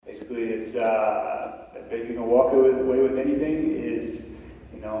Basically, it's if you can walk away with anything is,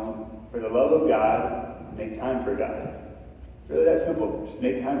 for the love of God, make time for God. It's really that simple. Just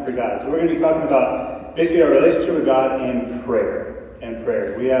make time for God. So we're going to be talking about basically our relationship with God and prayer.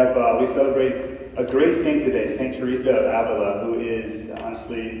 We celebrate a great saint today, Saint Teresa of Avila, who is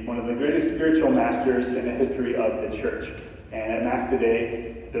honestly one of the greatest spiritual masters in the history of the church. And at Mass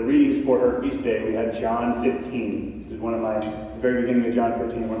today, the readings for her feast day, we had John 15. This is the very beginning of John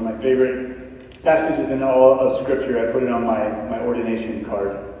 15, one of my favorite passages in all of Scripture. I put it on my ordination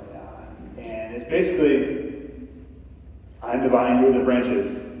card. And it's basically, I'm the vine, you are the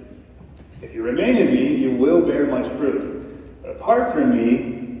branches. If you remain in me, you will bear much fruit. But apart from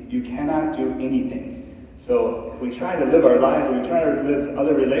me, you cannot do anything. So if we try to live our lives, or we try to live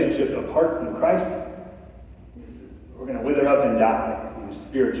other relationships apart from Christ, we're going to wither up and die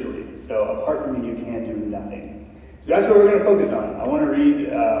spiritually. So apart from me, you can do nothing. So that's what we're going to focus on. I want to read,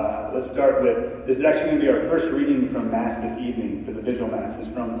 let's start with, this is actually going to be our first reading from Mass this evening for the Vigil Mass. It's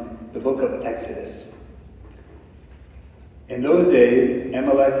from the book of Exodus. In those days,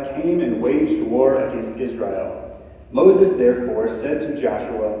 Amalek came and waged war against Israel. Moses therefore said to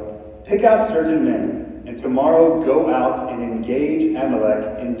Joshua, "Pick out certain men, and tomorrow go out and engage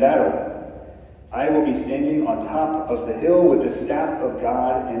Amalek in battle. I will be standing on top of the hill with the staff of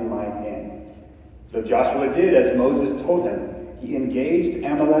God in my hand." So Joshua did as Moses told him. He engaged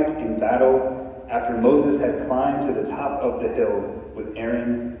Amalek in battle after Moses had climbed to the top of the hill with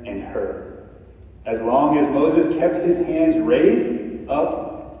Aaron and Hur. As long as Moses kept his hands raised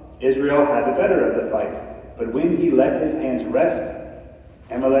up, Israel had the better of the fight. But when he let his hands rest,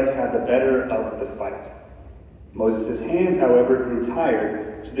 Amalek had the better of the fight. Moses' hands, however, grew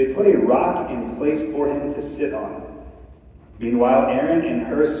tired, so they put a rock in place for him to sit on. Meanwhile, Aaron and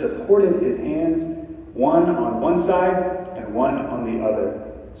Hur supported his hands, one on one side and one on the other,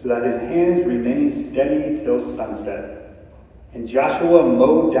 so that his hands remained steady till sunset. And Joshua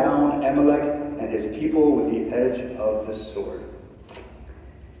mowed down Amalek and his people with the edge of the sword.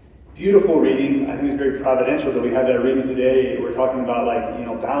 Beautiful reading. I think it's very providential that we have that reading today. We're talking about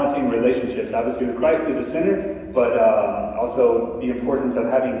balancing relationships. Obviously, the Christ is the center, but also the importance of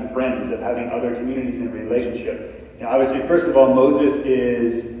having friends, of having other communities in relationship. Obviously, first of all, Moses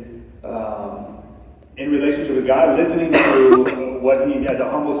is in relationship with God, listening to what he, as a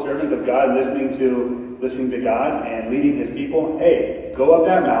humble servant of God, listening to God and leading his people. Hey, go up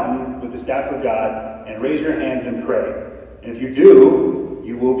that mountain with the staff of God and raise your hands and pray. And if you do,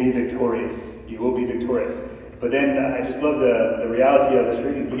 you will be victorious. You will be victorious. But then I just love the reality of this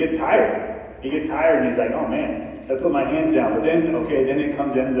reading. He gets tired. He gets tired and he's like, oh man, I put my hands down. But then, then it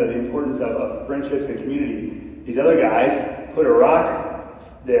comes into the importance of friendships and community. These other guys put a rock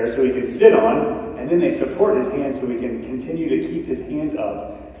there so he can sit on, and then they support his hands so he can continue to keep his hands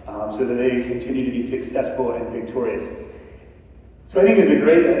up so that they continue to be successful and victorious. So I think it's a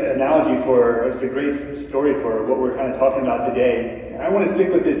great analogy it's a great story for what we're kind of talking about today. And I want to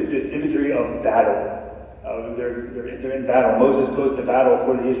stick with this imagery of battle. They're in battle. Moses goes to battle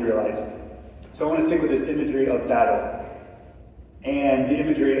for the Israelites. So I want to stick with this imagery of battle and the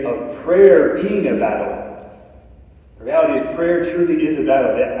imagery of prayer being a battle. The reality is prayer truly is a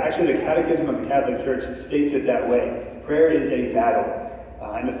battle. Actually, the Catechism of the Catholic Church states it that way. Prayer is a battle.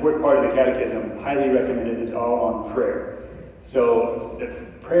 And the fourth part of the Catechism, highly recommended. It's all on prayer. So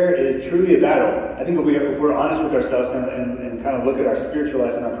prayer is truly a battle. I think if we're honest with ourselves and kind of look at our spiritual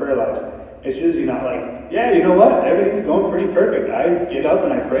lives and our prayer lives, it's usually not like, yeah, you know what? Everything's going pretty perfect. I get up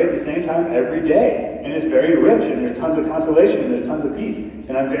and I pray at the same time every day. And it's very rich, and there's tons of consolation, and there's tons of peace.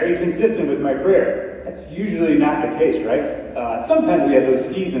 And I'm very consistent with my prayer. That's usually not the case, right? Sometimes we have those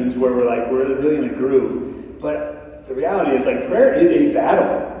seasons where we're really in a groove. But the reality is, prayer is a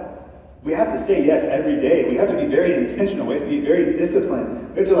battle. We have to say yes every day. We have to be very intentional. We have to be very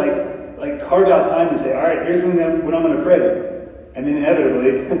disciplined. We have to carve out time and say, all right, here's when I'm going to pray. And then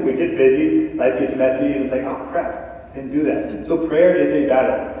inevitably, we get busy, life gets messy, and it's like, oh crap, didn't do that. So prayer is a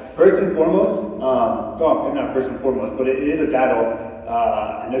battle. First and foremost, well, not first and foremost, but it is a battle,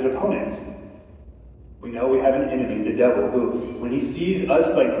 and there's opponents. We know we have an enemy, the devil, who, when he sees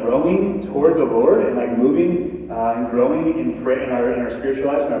us growing toward the Lord and moving and growing in prayer in our spiritual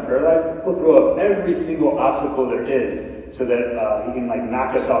lives and our prayer life, he'll throw up every single obstacle there is so that he can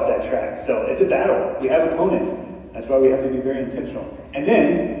knock us off that track. So it's a battle. We have opponents. That's why we have to be very intentional. And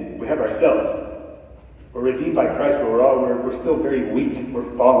then we have ourselves. We're redeemed by Christ, but we're still very weak. We're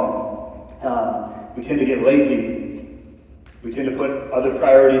fallen. We tend to get lazy. We tend to put other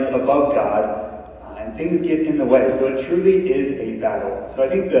priorities above God. And things get in the way. So it truly is a battle. So I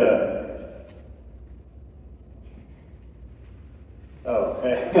think Oh,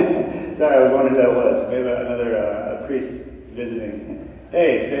 okay. Sorry, I was wondering who that was. We have another priest visiting.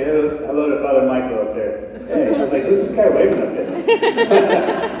 Hey, say hello to Father Michael up there. Hey, I was like, who's this guy waving up there?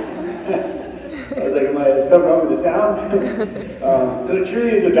 I was like, is something wrong with the sound? So it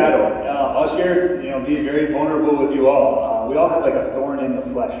truly is a battle. I'll share, be very vulnerable with you all. We all have like a thorn in the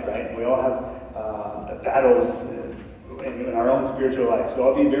flesh, right? We all have battles in our own spiritual life. So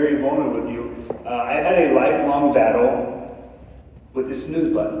I'll be very vulnerable with you. I had a lifelong battle with the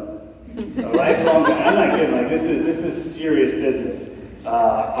snooze button. A lifelong battle. I'm not kidding. Like this is serious business.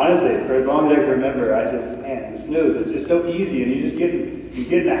 Honestly, for as long as I can remember, the snooze is just so easy, and you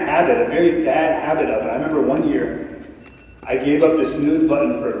get in a habit, a very bad habit of it. I remember one year, I gave up the snooze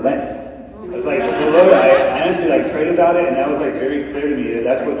button for Lent. I was like, the Lord, I honestly prayed about it, and that was very clear to me that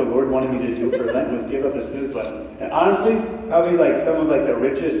that's what the Lord wanted me to do for Lent, was give up the snooze button. And honestly, probably some of the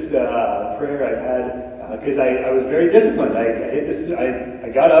richest prayer I've had, because I was very disciplined. I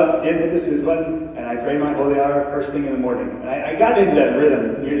got up, didn't hit the snooze button, and I prayed my holy hour first thing in the morning. And I got into that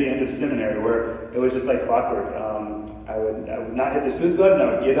rhythm near the end of seminary where it was just like clockwork. I would not hit the snooze button,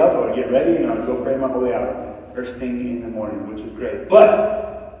 I would get up, I would get ready, and I would go pray my holy hour first thing in the morning, which is great. But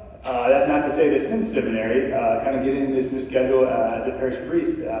that's not to say that since seminary, kind of getting into this new schedule as a parish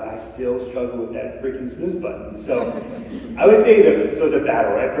priest, I still struggle with that freaking snooze button. So I would say the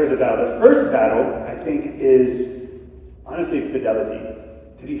battle, right? There's a battle. The first battle, I think, is honestly fidelity.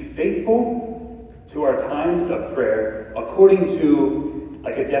 To be faithful to our times of prayer according to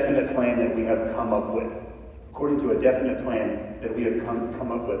a definite plan that we have come up with. According to a definite plan that we have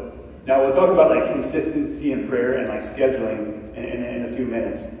come up with. Now we'll talk about consistency in prayer and scheduling in a few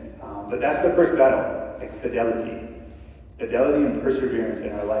minutes. But that's the first battle, fidelity. Fidelity and perseverance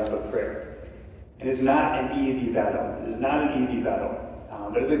in our life of prayer. And it's not an easy battle. It is not an easy battle.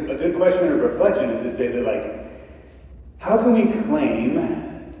 But it's a good question of reflection is to say that how can we claim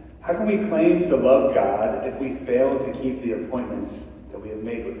to love God if we fail to keep the appointments that we have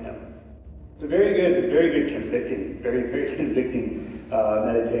made with Him? It's a very good convicting, very convicting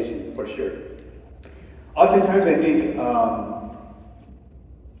meditation for sure. Oftentimes I think,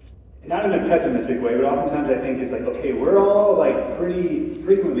 not in a pessimistic way, but oftentimes I think it's okay, we're all pretty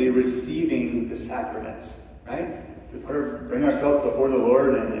frequently receiving the sacraments, right? We bring ourselves before the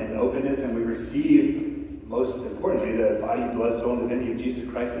Lord in openness, and we receive, most importantly, the body, blood, soul, and divinity of Jesus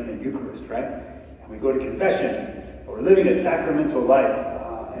Christ in the Eucharist, right? And we go to confession. We're living a sacramental life.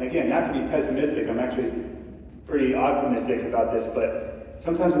 And again, not to be pessimistic, I'm actually pretty optimistic about this, but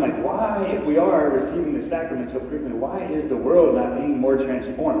sometimes I'm why, if we are receiving the sacrament so frequently, why is the world not being more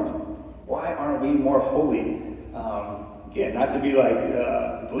transformed? Why aren't we more holy? Again, not to be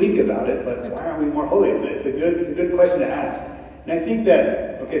bleak about it, but why aren't we more holy? It's a good question to ask. And I think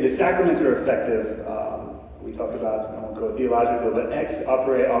that, the sacraments are effective. We talk about, I won't go theological, but ex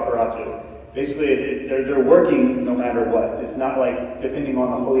opere operato. Basically, they're working no matter what. It's not depending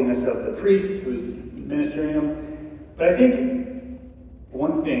on the holiness of the priest who's ministering them. But I think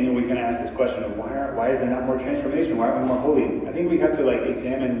one thing, and we can ask this question of why is there not more transformation? Why aren't we more holy? I think we have to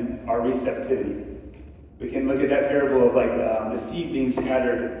examine our receptivity. We can look at that parable of the seed being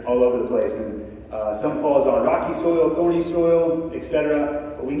scattered all over the place, and some falls on rocky soil, thorny soil,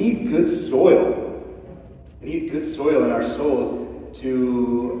 etc. But we need good soil. We need good soil in our souls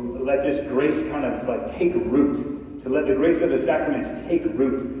to let this grace kind of take root, to let the grace of the sacraments take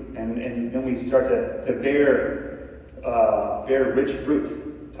root, and then we start to bear rich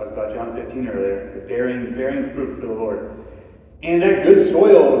fruit. Talked about John 15 earlier, bearing fruit for the Lord. And that good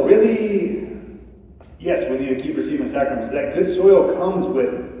soil really, yes, we need to keep receiving sacraments. That good soil comes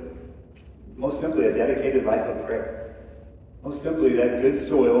with, most simply, a dedicated life of prayer. Most simply, that good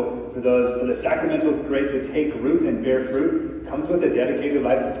soil for the sacramental grace to take root and bear fruit comes with a dedicated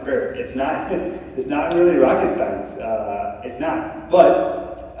life of prayer. It's not really rocket science. It's not. But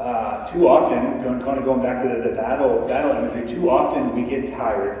too often, going back to the battle imagery, too often we get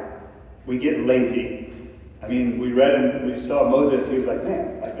tired. We get lazy. I mean, we saw Moses. He was like,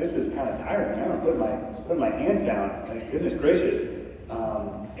 man, this is kind of tiring. I'm putting my hands down. Goodness gracious.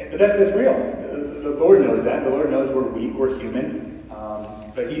 But that's real. The Lord knows that. The Lord knows we're weak, we're human.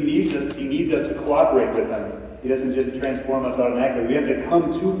 But He needs us to cooperate with Him. He doesn't just transform us automatically. We have to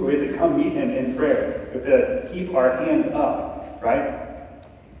come meet Him in prayer. We have to keep our hands up, right?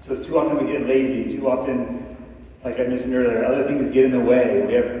 So too often we get lazy. Too often, like I mentioned earlier, other things get in the way.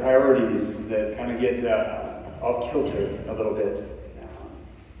 We have priorities that kind of get off kilter a little bit.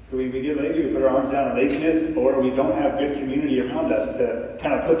 So we get lazy, we put our arms down in laziness, or we don't have good community around us to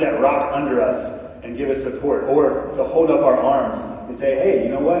kind of put that rock under us and give us support, or to hold up our arms and say, hey, you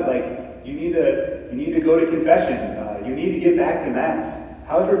know what? You need to go to confession. You need to get back to Mass.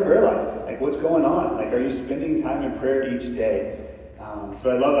 How's your prayer life? Like, what's going on? Like, are you spending time in prayer each day? So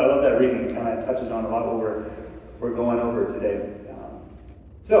I love that reading. It kind of touches on a lot what we're going over today.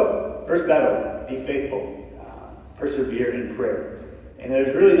 So, first battle, be faithful. Persevere in prayer. And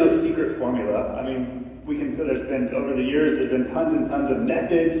there's really no secret formula. I mean, there's been, over the years, there's been tons and tons of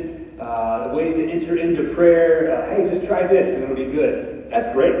methods, ways to enter into prayer. Hey, just try this and it'll be good. That's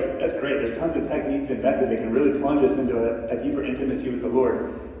great. That's great. There's tons of techniques and methods that can really plunge us into a deeper intimacy with the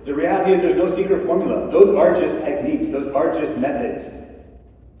Lord. The reality is there's no secret formula. Those are just techniques. Those are just methods.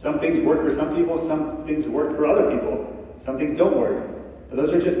 Some things work for some people. Some things work for other people. Some things don't work. But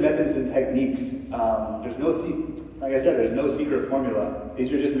those are just methods and techniques. Like I said, there's no secret formula.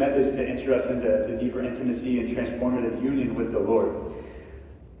 These are just methods to enter us into deeper intimacy and transformative union with the Lord.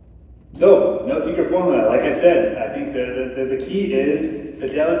 So, no secret formula. Like I said, I think the key is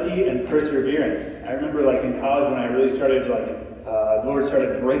fidelity and perseverance. I remember like in college when I really started the Lord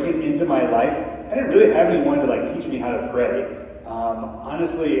started breaking into my life. I didn't really have anyone to like teach me how to pray.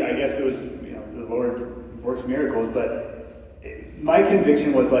 Honestly, I guess it was, the Lord works miracles, but my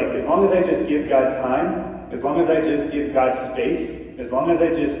conviction was like, as long as I just give God time, as long as I just give God space, as long as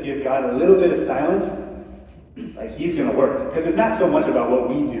I just give God a little bit of silence, like He's going to work. Because it's not so much about what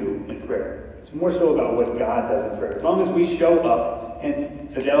we do in prayer. It's more so about what God does in prayer. As long as we show up, hence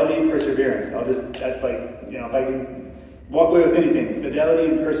fidelity and perseverance. That's like, if I can walk away with anything, fidelity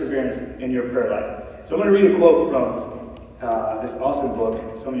and perseverance in your prayer life. So I'm going to read a quote from this awesome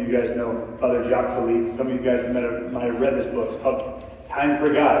book. Some of you guys know Father Jacques Philippe. Some of you guys might have read this book. It's called Time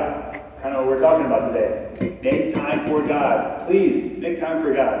for God. It's kind of what we're talking about today. Make time for God. Please, make time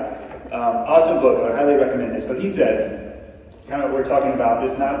for God. Awesome book. I would highly recommend this. But he says, kind of what we're talking about,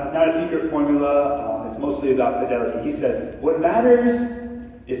 it's not a secret formula. It's mostly about fidelity. He says, what matters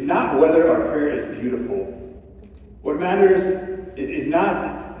is not whether our prayer is beautiful. What matters is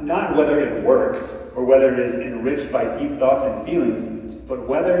not whether it works or whether it is enriched by deep thoughts and feelings, but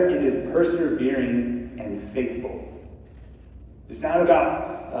whether it is persevering and faithful. It's not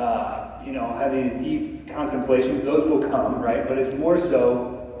about having these deep contemplations. Those will come, right? But it's more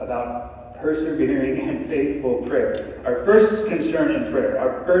so about persevering and faithful prayer. Our first concern in prayer,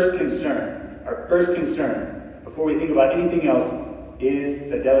 our first concern, before we think about anything else, is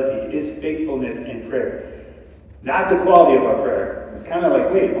fidelity, is faithfulness in prayer. Not the quality of our prayer. It's kind of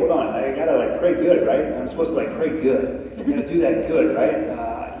like, wait, hold on, I gotta pray good, right? I'm supposed to pray good. I'm gonna do that good, right?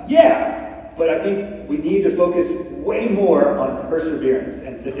 Yeah, but I think we need to focus way more on perseverance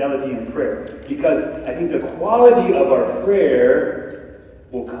and fidelity in prayer, because I think the quality of our prayer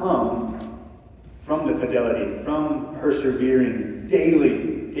will come from the fidelity, from persevering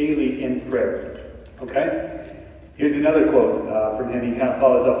daily in prayer. Okay? Here's another quote from him. He kind of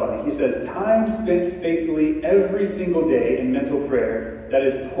follows up on it. He says, time spent faithfully every single day in mental prayer that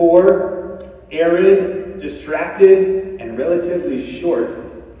is poor, arid, distracted, and relatively short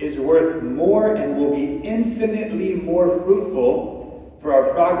is worth more and will be infinitely more fruitful for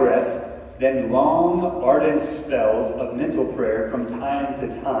our progress than long, ardent spells of mental prayer from time to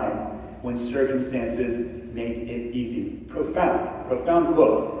time when circumstances make it easy. Profound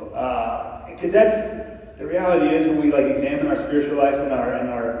quote. Because that's the reality is when we examine our spiritual lives and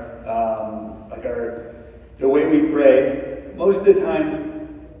the way we pray, most of the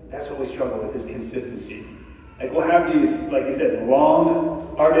time that's what we struggle with is consistency. We'll have these, like you said,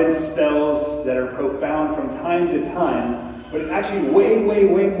 long, ardent spells that are profound from time to time, but it's actually way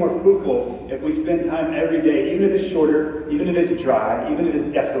more fruitful if we spend time every day, even if it's shorter, even if it's dry, even if it's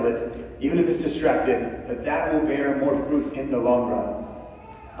desolate, even if it's distracted, that will bear more fruit in the long run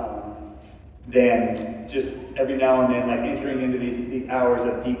than just every now and then entering into these hours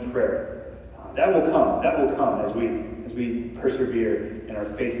of deep prayer. That will come as we persevere and are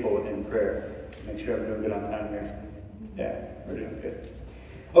faithful in prayer. Make sure I'm doing good on time here. Yeah, we're doing good.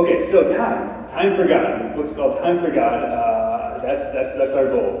 Okay, so time for God. The book's called Time for God. That's our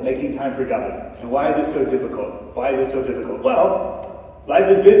goal, making time for God. And why is this so difficult? Well, life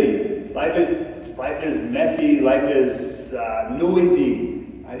is busy. Life is messy. Life is noisy.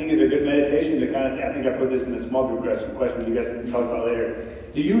 I think it's a good meditation to kind of think. I think I put this in the small group question you guys can talk about later.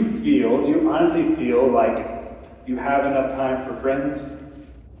 Do you honestly feel like you have enough time for friends,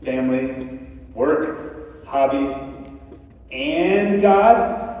 family, work, hobbies, and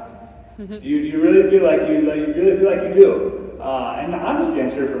God? Do you really feel like you do? And the honest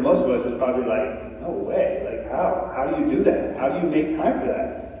answer for most of us is probably no way. How do you do that? How do you make time for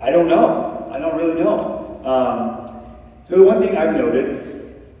that? I don't know. I don't really know. So the one thing I've noticed,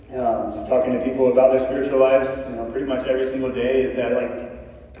 just talking to people about their spiritual lives, pretty much every single day, is that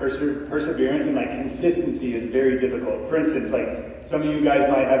perseverance and like consistency is very difficult. For instance, like some of you guys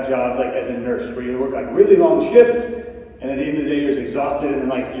might have jobs like as a nurse where you work like really long shifts, and at the end of the day you're just exhausted, and then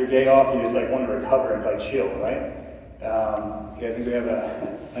like your day off you just like want to recover and like chill, right? Okay, I think we have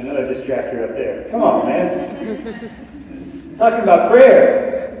another distractor up there. Come on, man. Talking about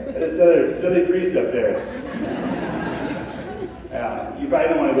prayer. There's another silly priest up there. You probably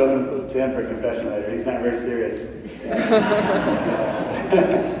don't want to go to him for a confession later. He's not very serious.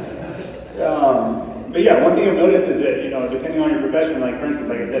 But yeah, one thing I've noticed is that, depending on your profession, like for instance,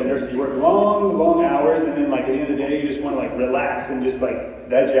 like I said, nurse, you work long hours, and then like at the end of the day, you just want to like relax and just like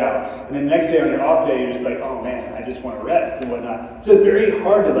veg out. And then the next day on your off day, you're just like, oh man, I just want to rest and whatnot. So it's very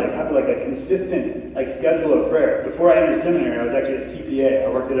hard to like have like a consistent like schedule of prayer. Before I entered seminary, I was actually a CPA. I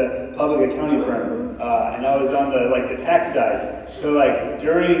worked at a public accounting firm, and I was on the tax side. So like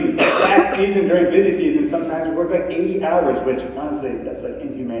during tax season, during busy season, sometimes we work like 80 hours, which honestly, that's like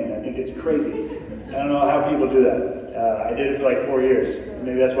inhumane. I think it's crazy. I don't know how people do that. I did it for like 4 years.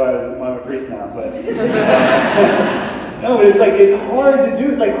 Maybe that's why I'm a priest now. But no, but it's hard to do.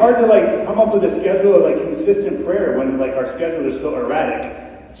 It's like hard to like come up with a schedule of like consistent prayer when like our schedule is so erratic.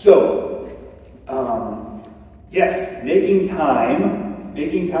 So yes, making time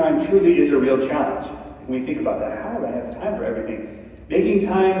truly is a real challenge. When we think about that, how do I have time for everything? Making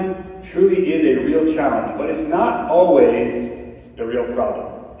time truly is a real challenge, but it's not always the real problem.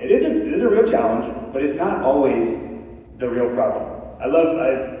 It is a real challenge, but it's not always the real problem. I don't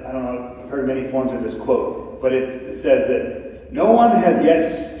know, I've heard many forms of this quote, but it says that no one has yet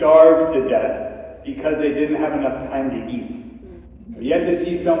starved to death because they didn't have enough time to eat. We've yet to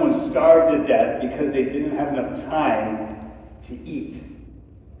see someone starve to death because they didn't have enough time to eat.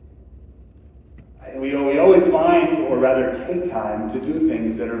 We always find, or rather take time to do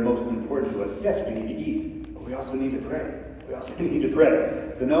things that are most important to us. Yes, we need to eat, but we also need to pray. We also need to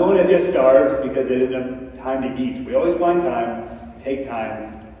pray. So no one has yet starved because they didn't have time to eat. We always find time, take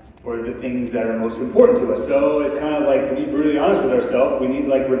time for the things that are most important to us. So it's kind of like, to be brutally honest with ourselves, we need to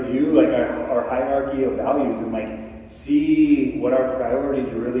like review like our hierarchy of values and like see what our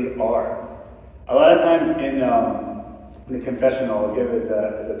priorities really are. A lot of times in the confessional, I'll give as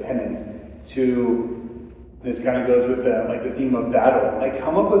a penance to. This kind of goes with the theme of battle. Like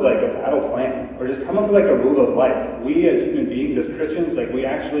come up with like a battle plan, or just come up with like a rule of life. We as human beings, as Christians, like we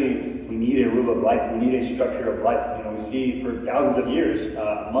need a rule of life. We need a structure of life. We see for thousands of years,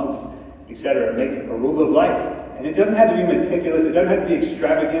 monks, etc., make a rule of life. And it doesn't have to be meticulous. It doesn't have to be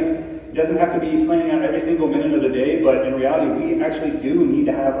extravagant. It doesn't have to be planning out every single minute of the day. But in reality, we actually do need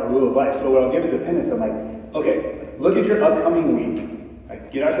to have a rule of life. So what I'll give as a penance, I'm like, okay, look at your upcoming week.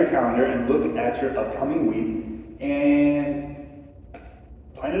 Get out your calendar and look at your upcoming week and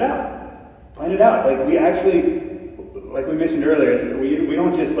plan it out. Plan it out. Like we actually, like we mentioned earlier, so we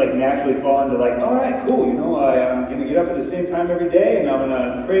don't just like naturally fall into like, all right, cool, I'm going to get up at the same time every day and I'm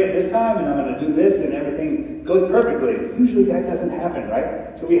going to pray at this time and I'm going to do this and everything goes perfectly. Usually that doesn't happen,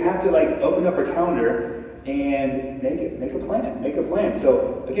 right? So we have to like open up our calendar and make a plan.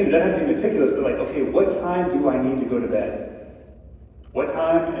 So again, it doesn't have to be meticulous, but like, okay, what time do I need to go to bed? What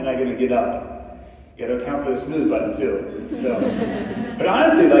time am I going to get up? You got to account for the snooze button too. So, but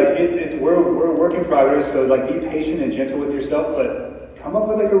honestly, like we're a work in progress. So like, be patient and gentle with yourself, but come up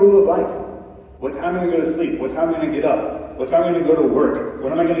with like a rule of life. What time am I going to sleep? What time am I going to get up? What time am I going to go to work?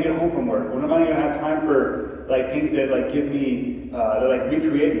 When am I going to get home from work? When am I going to have time for like things that like give me, that like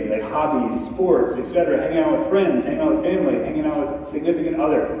recreate me, like hobbies, sports, etc. Hanging out with friends, hanging out with family, hanging out with significant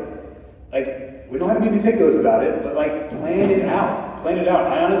other. Like. We don't have to be meticulous about it, but like plan it out. Plan it out.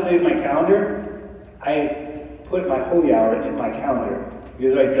 I honestly, in my calendar, I put my holy hour in my calendar.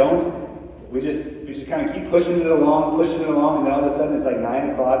 Because if I don't, we just kind of keep pushing it along, and then all of a sudden it's like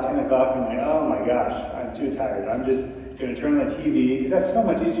 9 o'clock, 10 o'clock, and I'm like, oh my gosh, I'm too tired. I'm just going to turn on the TV, because that's so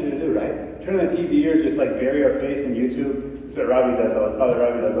much easier to do, right? Turn on the TV or just like bury our face in YouTube. That's what Robbie does all the time. Father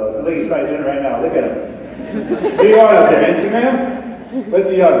Robbie does all the time. Look, he's probably doing it right now. Look at him. What do you want up there, Instagram? What's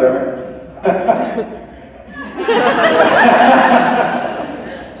he on, Bremer?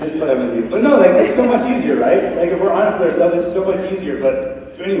 Just put them in you. But no, like it's so much easier, right? Like if we're honest with ourselves, it's so much easier.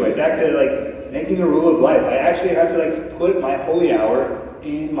 But so anyway, back to like making a rule of life. I actually have to like put my holy hour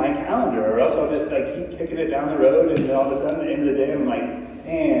in my calendar, or else I'll just like keep kicking it down the road, and then all of a sudden at the end of the day I'm like,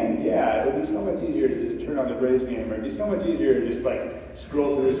 man, yeah, it would be so much easier to just turn on the Braves game, or it'd be so much easier to just like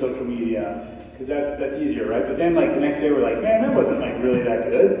scroll through social media, because that's easier, right? But then like the next day we're like, man, that wasn't like really that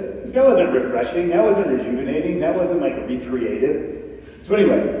good. That wasn't refreshing. That wasn't rejuvenating. That wasn't like recreative. So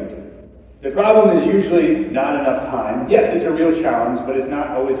anyway, the problem is usually not enough time. Yes, it's a real challenge, but it's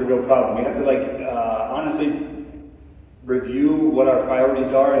not always a real problem. We have to like honestly review what our priorities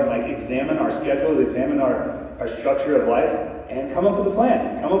are and like examine our schedules, examine our structure of life, and come up with a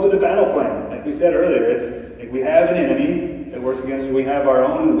plan. Come up with a battle plan. Like we said earlier, it's like we have an enemy that works against us. We have our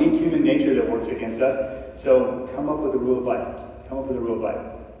own weak human nature that works against us. So come up with a rule of life. Come up with a rule of life.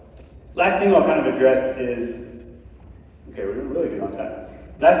 Last thing I'll kind of address is, okay, we're doing really good on time.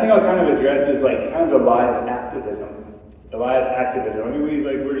 Last thing I'll kind of address is like kind of the lie of activism. The lie of activism. I mean,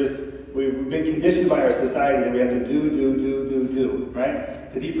 we've been conditioned by our society that we have to do,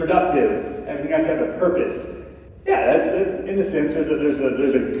 right? To be productive. Everything has to have a purpose. Yeah, that's in a sense there's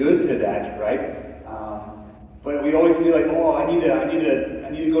a good to that, right? But we always feel like, oh, I need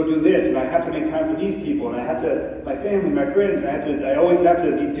to go do this, and I have to make time for these people, and I have to, my family, my friends, and I always have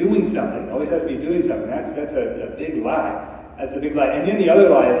to be doing something. I always have to be doing something. That's a big lie. That's a big lie. And then the other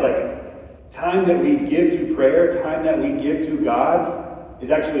lie is like time that we give to prayer, time that we give to God is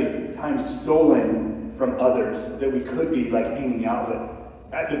actually time stolen from others that we could be like hanging out with.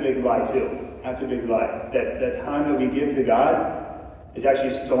 That's a big lie too. That's a big lie. That time that we give to God is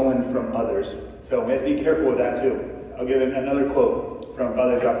actually stolen from others. So we have to be careful with that too. I'll give another quote from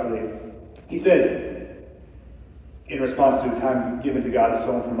Father Jacques Philippe. He says, in response to time given to God is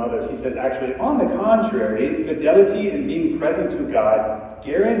stolen from others, he says, actually, on the contrary, fidelity in being present to God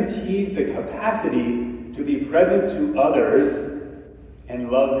guarantees the capacity to be present to others and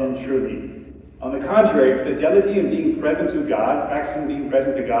love them truly. On the contrary, fidelity in being present to God, practicing being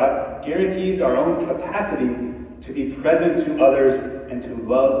present to God, guarantees our own capacity to be present to others and to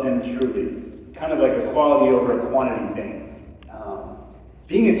love them truly. Kind of like a quality over a quantity thing.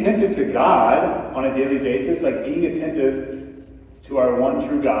 Being attentive to God on a daily basis, like being attentive to our one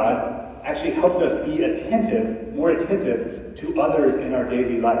true God, actually helps us be attentive, more attentive to others in our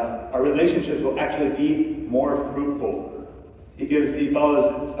daily life. Our relationships will actually be more fruitful. He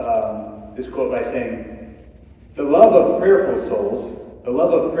follows this quote by saying, the love of prayerful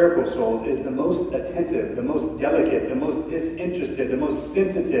souls is the most attentive, the most delicate, the most disinterested, the most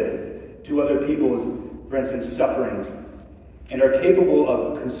sensitive to other people's, for instance, sufferings, and are capable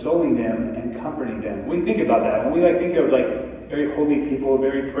of consoling them and comforting them. When we think about that, when we think of very holy people,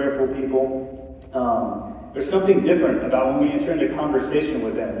 very prayerful people, there's something different about when we enter into conversation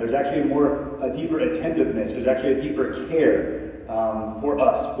with them. There's actually a deeper attentiveness. There's actually a deeper care for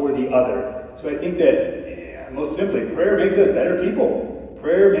us, for the other. So I think that, most simply, prayer makes us better people.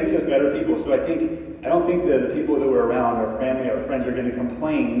 Prayer makes us better people. So I don't think that the people that we're around, our family, our friends, are going to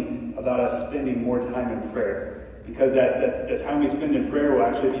complain about us spending more time in prayer. Because the time we spend in prayer will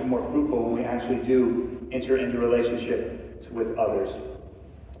actually be more fruitful when we actually do enter into relationships with others.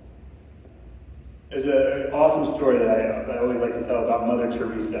 There's an awesome story that I always like to tell about Mother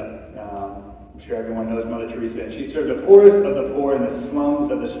Teresa. I'm sure everyone knows Mother Teresa. And she served the poorest of the poor in the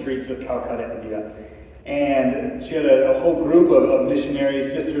slums of the streets of Calcutta, India. And she had a whole group of missionary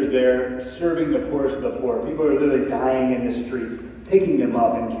sisters there serving the poorest of the poor. People are literally dying in the streets, picking them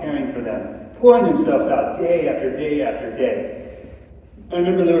up and caring for them, pouring themselves out day after day after day. I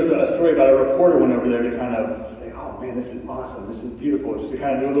remember there was a story about a reporter went over there to kind of say, oh man, this is awesome, this is beautiful, just to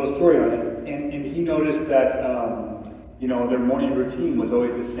kind of do a little story on it. And he noticed that their morning routine was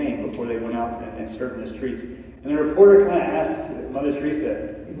always the same before they went out and served in the streets. And the reporter kind of asked Mother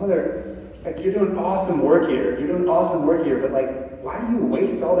Teresa, hey, Mother, you're doing awesome work here. But why do you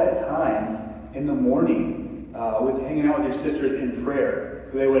waste all that time in the morning with hanging out with your sisters in prayer?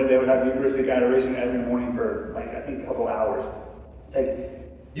 So they would have Eucharistic adoration every morning for I think a couple hours. It's like,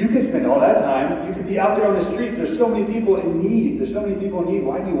 you could spend all that time, you could be out there on the streets. There's so many people in need.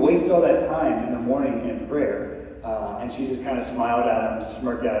 Why do you waste all that time in the morning in prayer? And she just kind of smiled at him,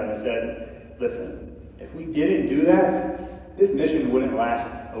 smirked at him, and said, listen, if we didn't do that, this mission wouldn't last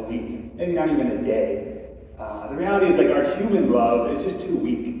a week, maybe not even a day. The reality is our human love is just too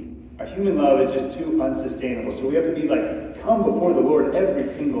weak. Our human love is just too unsustainable. So we have to be come before the Lord every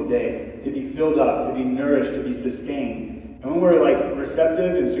single day to be filled up, to be nourished, to be sustained. And when we're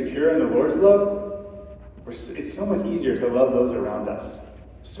receptive and secure in the Lord's love, it's so much easier to love those around us.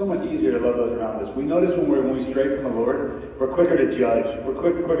 So much easier to love those around us. We notice when we stray from the Lord, we're quicker to judge. We're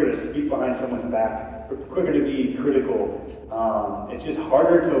quicker to speak behind someone's back. We're quicker to be critical. It's just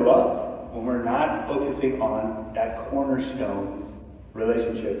harder to love when we're not focusing on that cornerstone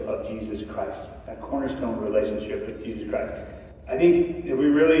relationship of Jesus Christ. That cornerstone relationship with Jesus Christ. I think if we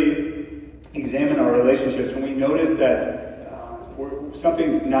really examine our relationships, when we notice that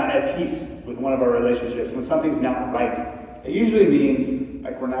something's not at peace with one of our relationships, when something's not right, it usually means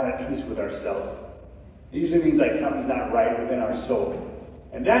we're not at peace with ourselves. It usually means something's not right within our soul.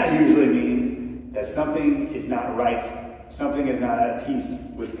 And that usually means that something is not right. Something is not at peace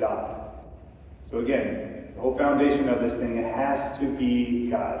with God. So again, The whole foundation of this thing, it has to be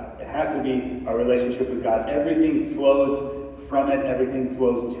God. It has to be our relationship with God. Everything flows from it. Everything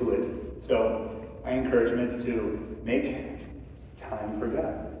flows to it. So my encouragement is to make time for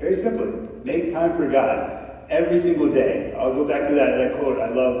God. Very simply, make time for God every single day. I'll go back to that quote. I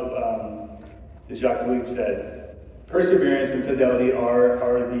love that Jacques Philippe said, perseverance and fidelity are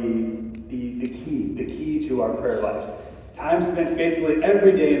the key to our prayer lives. Time spent faithfully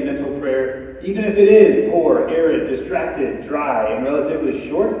every day in mental prayer, even if it is poor, arid, distracted, dry, and relatively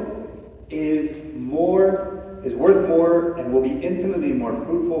short, is worth more and will be infinitely more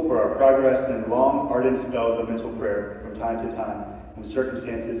fruitful for our progress than long, ardent spells of mental prayer from time to time when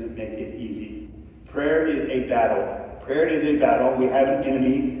circumstances make it easy. Prayer is a battle. Prayer is a battle. We have an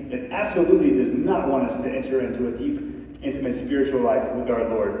enemy that absolutely does not want us to enter into a deep, intimate spiritual life with our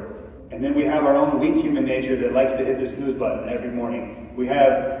Lord. And then we have our own weak human nature that likes to hit the snooze button every morning. We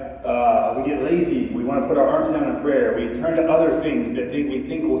get lazy. We want to put our arms down in prayer. We turn to other things that we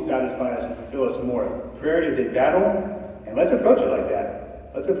think will satisfy us and fulfill us more. Prayer is a battle, and let's approach it like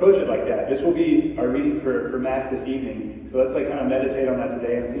that. Let's approach it like that. This will be our reading for Mass this evening. So let's kind of meditate on that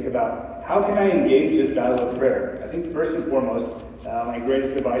today and think about how can I engage this battle of prayer. I think first and foremost, my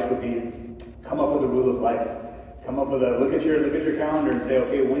greatest advice would be come up with a rule of life. Come up with look at your calendar and say,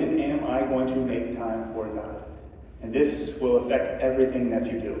 okay, when am I going to make time for God? And this will affect everything that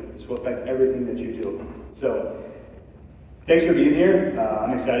you do. This will affect everything that you do. So, thanks for being here.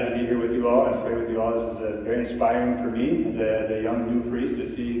 I'm excited to be here with you all and pray with you all. This is very inspiring for me as a young new priest to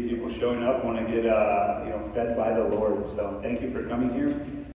see people showing up want to get fed by the Lord. So, thank you for coming here.